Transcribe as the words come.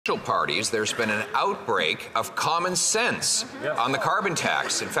Parties, there's been an outbreak of common sense on the carbon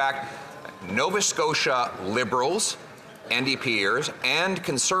tax. In fact, Nova Scotia Liberals, NDPers, and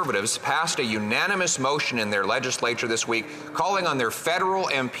Conservatives passed a unanimous motion in their legislature this week calling on their federal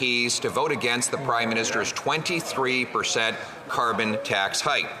MPs to vote against the Prime Minister's 23% carbon tax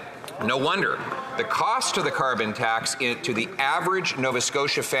hike. No wonder. The cost of the carbon tax to the average Nova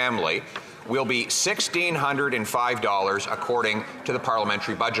Scotia family will be $1,605 according to the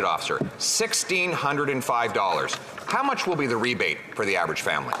Parliamentary Budget Officer. $1,605. How much will be the rebate for the average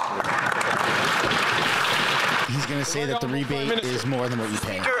family? He's going to say that the rebate is more than what you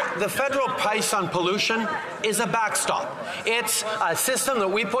pay. The federal price on pollution is a backstop. It's a system that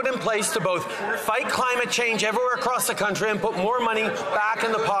we put in place to both fight climate change everywhere across the country and put more money back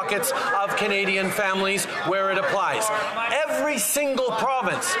in the pockets of Canadian families where it applies. Every single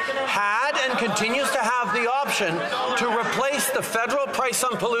province had and continues to have the option to replace the federal price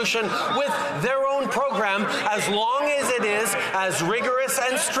on pollution with their own program as long as it is as rigorous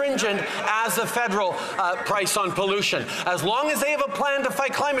and stringent as the federal price on pollution. As long as they have a plan to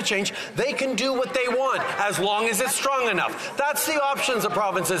fight climate change, they can do what they want as long as it's strong enough. That's the options the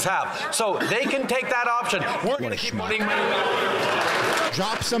provinces have. So they can take that option. We're going to keep putting money.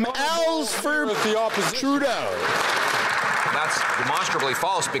 Drop some L's for Trudeau. That's demonstrably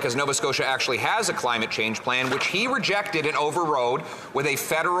false because Nova Scotia actually has a climate change plan, which he rejected and overrode with a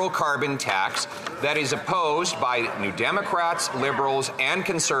federal carbon tax that is opposed by New Democrats, Liberals, and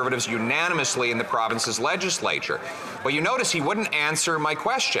Conservatives unanimously in the province's legislature. But you notice he wouldn't answer my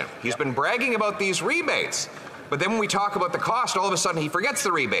question. He's been bragging about these rebates. But then when we talk about the cost, all of a sudden he forgets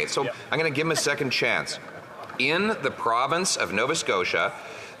the rebate. So I'm going to give him a second chance. In the province of Nova Scotia,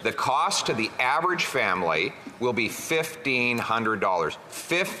 the cost to the average family will be $1,500.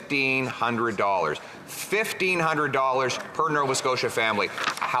 $1,500. $1,500 per Nova Scotia family.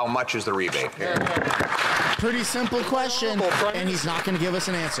 How much is the rebate? Pretty simple question, and he's not going to give us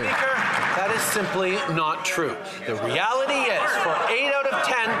an answer. Speaker, that is simply not true. The reality is, for 8 out of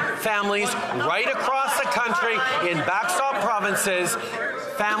 10 families right across the country in backstop provinces,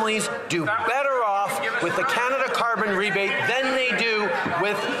 families do better off with the Canada carbon rebate than they do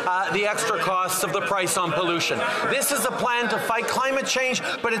with the extra costs of the price on pollution. This is a plan to fight climate change,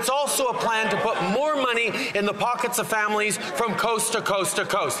 but it's also a plan to put more money in the pockets of families from coast to coast to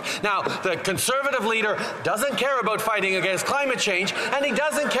coast. Now, the Conservative leader doesn't care about fighting against climate change, and he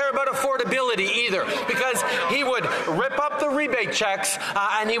doesn't care about affordability either, because he would rip up the rebate checks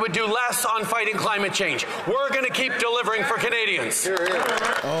and he would do less on fighting climate change. We're going to keep delivering for Canadians.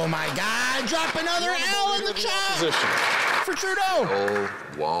 Oh my God, drop another L in the chat for Trudeau.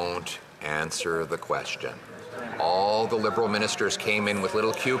 Won't answer the question. All the Liberal ministers came in with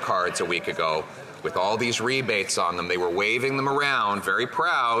little cue cards a week ago with all these rebates on them. They were waving them around, very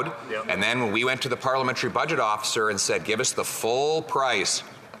proud. And then when we went to the Parliamentary Budget Officer and said, give us the full price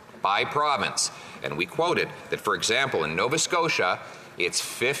by province, and we quoted that, for example, in Nova Scotia, it's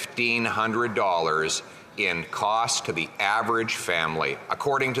 $1,500 in cost to the average family,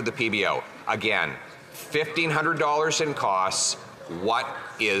 according to the PBO. Again, $1,500 in costs. What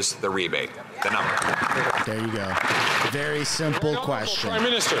is the rebate? The number. There you go. Very simple question. Prime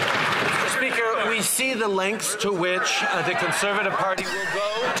Minister. Mr. Speaker, we see the lengths to which the Conservative Party will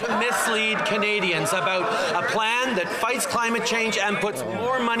go to mislead Canadians about a plan that fights climate change and puts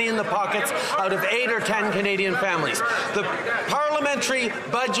more money in the pockets out of 8 or 10 Canadian families. The Parliamentary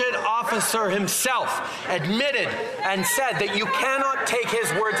Budget Officer himself admitted and said that you cannot take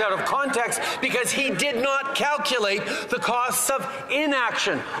his words out of context because he did not calculate the costs of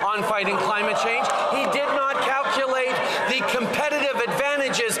inaction on fighting climate change. He did not calculate the competitive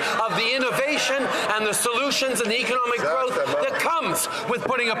advantages of the innovation and the solutions and the economic growth that comes with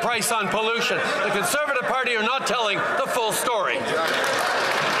putting a price on pollution. The Conservative Party are not telling the full story.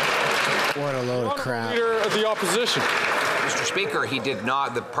 What a load of crap. Leader of the opposition. Mr. Speaker, he did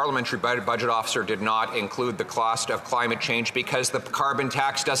not, the Parliamentary Budget Officer did not include the cost of climate change because the carbon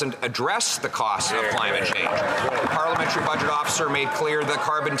tax doesn't address the cost of climate change. The Parliamentary Budget Officer made clear the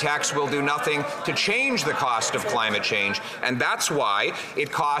carbon tax will do nothing to change the cost of climate change, and that's why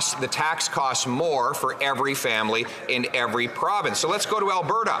the tax costs more for every family in every province. So let's go to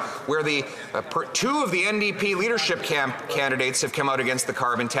Alberta, where the two of the NDP leadership candidates have come out against the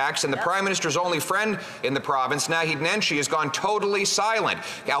carbon tax, and the Prime Minister's only friend in the province, Naheed Nenshi, has gone totally silent.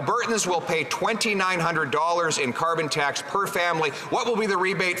 Albertans will pay $2,900 in carbon tax per family. What will be the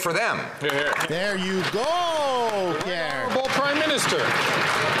rebate for them? There you go, Pierre. Honorable Prime Minister.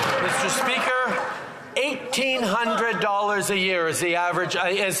 Mr. Speaker, 8 $1,800 a year is the average,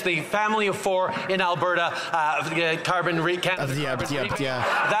 is the family of four in Alberta carbon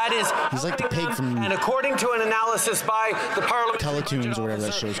That is. He's like the pig from. And according to an analysis by the Parliament Teletoons or whatever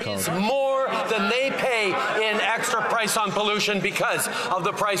that show's called. It's more than they pay in extra price on pollution because of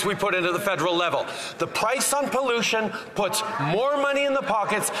the price we put into the federal level. The price on pollution puts more money in the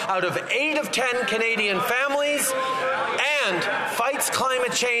pockets out of 8 of 10 Canadian families and fights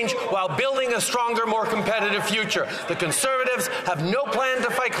climate change while building a stronger, more competitive future. The Conservatives have no plan to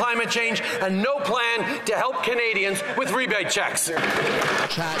fight climate change and no plan to help Canadians with rebate checks.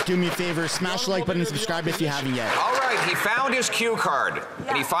 Chat, do me a favor, smash the like button and subscribe if you haven't yet. All right, he found his cue card,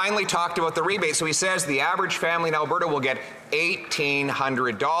 and he finally talked about the rebate. So he says the average family in Alberta will get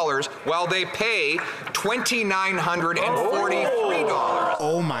 $1,800, while they pay $2,943.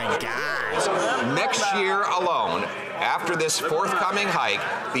 Oh my God. Next year alone, after this forthcoming hike,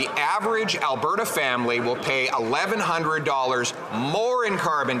 the average Alberta family will pay $1,100 more in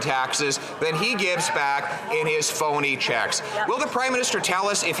carbon taxes than he gives back in his phony checks. Will the Prime Minister tell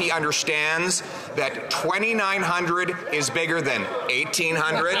us if he understands that $2,900 is bigger than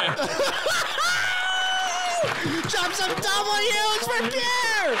 $1,800? Drop some W's for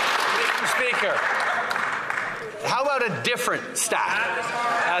Pierre! Mr. Speaker, how about a different stat?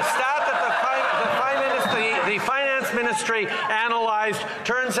 A stat that the Finance Ministry analyzed.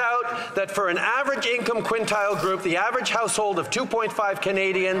 Turns out that for an average income quintile group, the average household of 2.5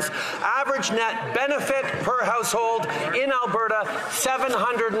 Canadians, average net benefit per household in Alberta,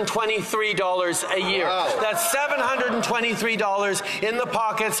 $723 a year. Wow. That's $723 in the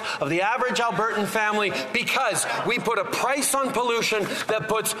pockets of the average Albertan family because we put a price on pollution that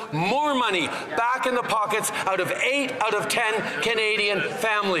puts more money back in the pockets out of 8 out of 10 Canadian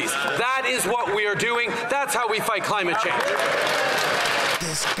families. That is what we are doing. That's how we fight climate change.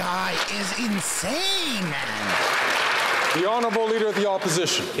 This guy is insane, man. The Honourable Leader of the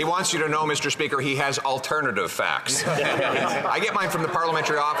Opposition. He wants you to know, Mr. Speaker, he has alternative facts. I get mine from the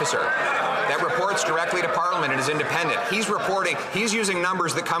parliamentary officer that reports directly to Parliament and is independent. He's using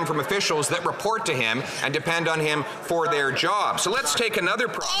numbers that come from officials that report to him and depend on him for their job. So let's take another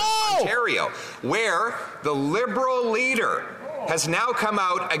province, Ontario, where the Liberal leader has now come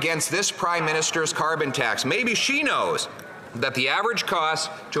out against this Prime Minister's carbon tax. Maybe she knows that the average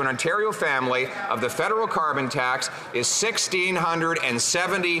cost to an Ontario family of the federal carbon tax is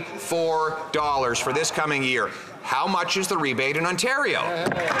 $1,674 for this coming year. How much is the rebate in Ontario?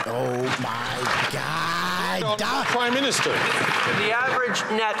 Oh my God. Prime Minister. The average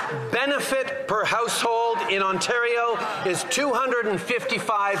net benefit per household in Ontario is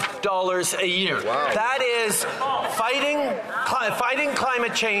 $255 a year. Wow. That is fighting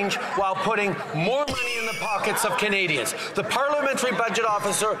climate change while putting more money in the pockets of Canadians. The parliamentary budget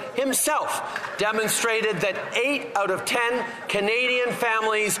officer himself demonstrated that 8 out of 10 Canadian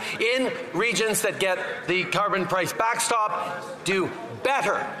families in regions that get the carbon price backstop do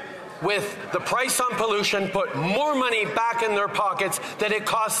better with the price on pollution, put more money back in their pockets than it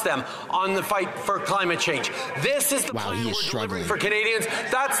costs them on the fight for climate change. This is the plan we're delivering for Canadians.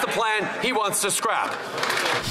 That's the plan he wants to scrap.